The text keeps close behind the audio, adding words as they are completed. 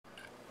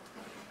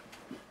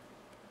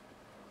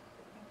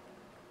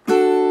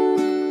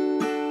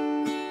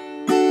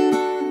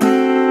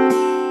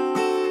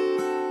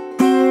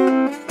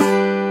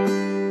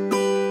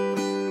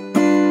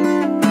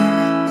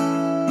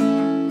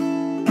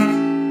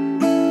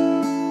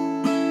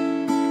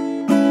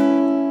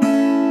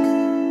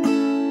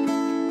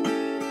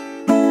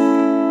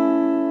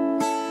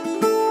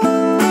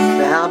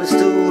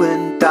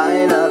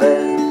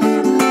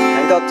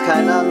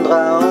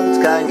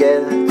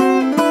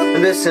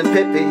bisschen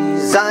Pipi,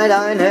 sei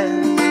dein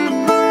Held,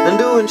 denn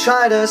du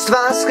entscheidest,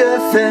 was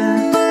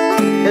gefällt.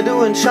 Ja,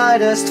 du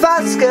entscheidest,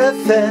 was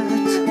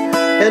gefällt.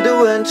 Ja,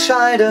 du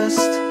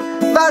entscheidest,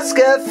 was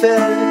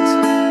gefällt.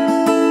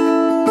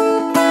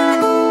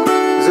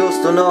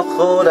 Suchst du noch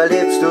oder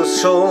lebst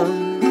du's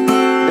schon?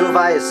 Du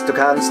weißt, du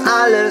kannst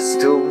alles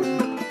tun.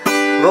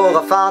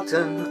 Worauf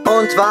warten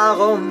und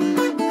warum?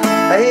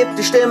 Erheb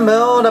die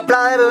Stimme oder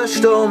bleibe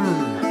stumm.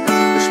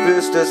 Du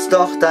spürst es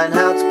doch, dein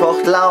Herz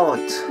pocht laut.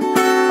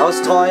 Aus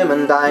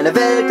Träumen deine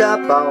Welt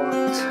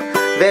erbaut.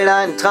 Wähl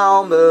einen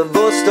Traum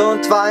bewusst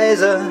und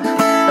weise.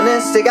 Dann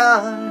ist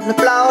egal,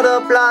 ob laut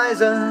oder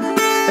leise.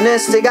 Dann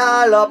ist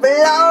egal, ob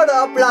laut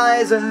oder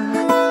leise.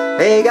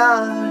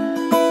 Egal,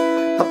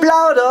 ob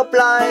laut oder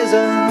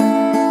leise.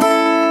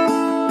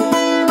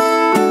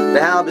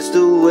 Der Herr bist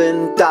du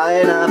in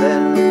deiner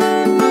Welt.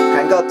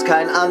 Kein Gott,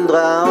 kein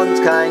anderer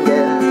und kein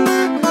Geld.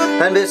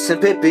 Ein bisschen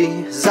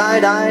Pipi, sei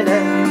dein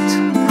Held.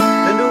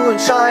 Denn du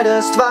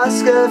entscheidest,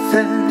 was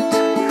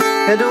gefällt.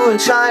 Ja, du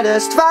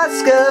entscheidest,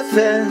 was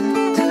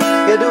gefällt.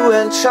 Ja, du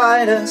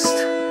entscheidest,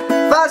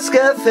 was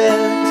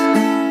gefällt.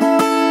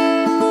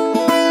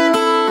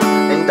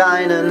 In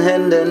deinen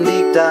Händen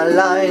liegt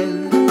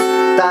allein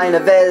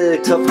deine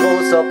Welt, ob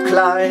groß, ob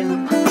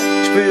klein.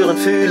 Spüren,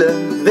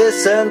 fühlen,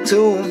 wissen,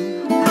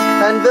 tun.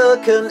 Dein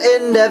Wirken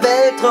in der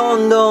Welt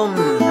rundum.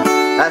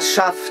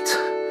 Erschafft,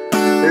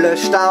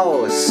 löscht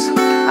aus.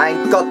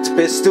 Ein Gott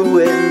bist du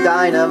in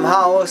deinem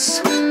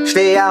Haus.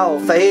 Steh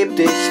auf, erheb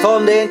dich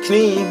von den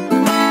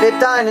Knien. Leb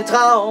deinen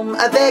Traum,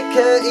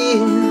 erwecke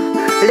ihn.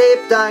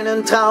 Leb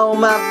deinen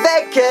Traum,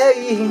 erwecke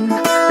ihn.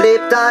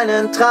 Leb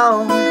deinen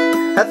Traum,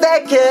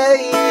 erwecke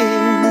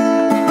ihn.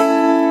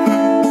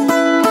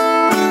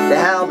 Der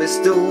Herr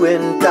bist du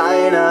in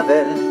deiner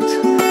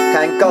Welt.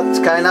 Kein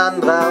Gott, kein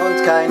anderer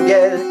und kein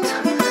Geld.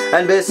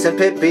 Ein bisschen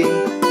Pipi,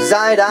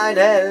 sei dein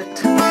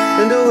Held.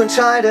 Denn du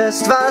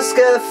entscheidest, was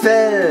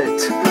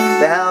gefällt.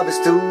 Der Herr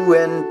bist du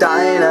in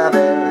deiner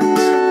Welt.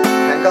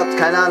 Kein Gott,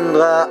 kein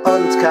anderer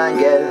und kein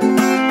Geld.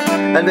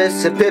 Ein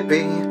bisschen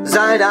Pipi,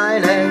 sei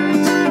dein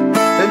Held.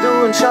 Denn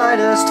du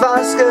entscheidest,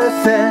 was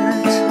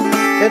gefällt.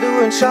 Ja,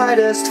 du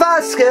entscheidest,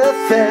 was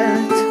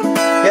gefällt.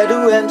 Ja,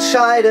 du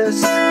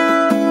entscheidest,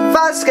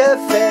 was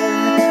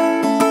gefällt.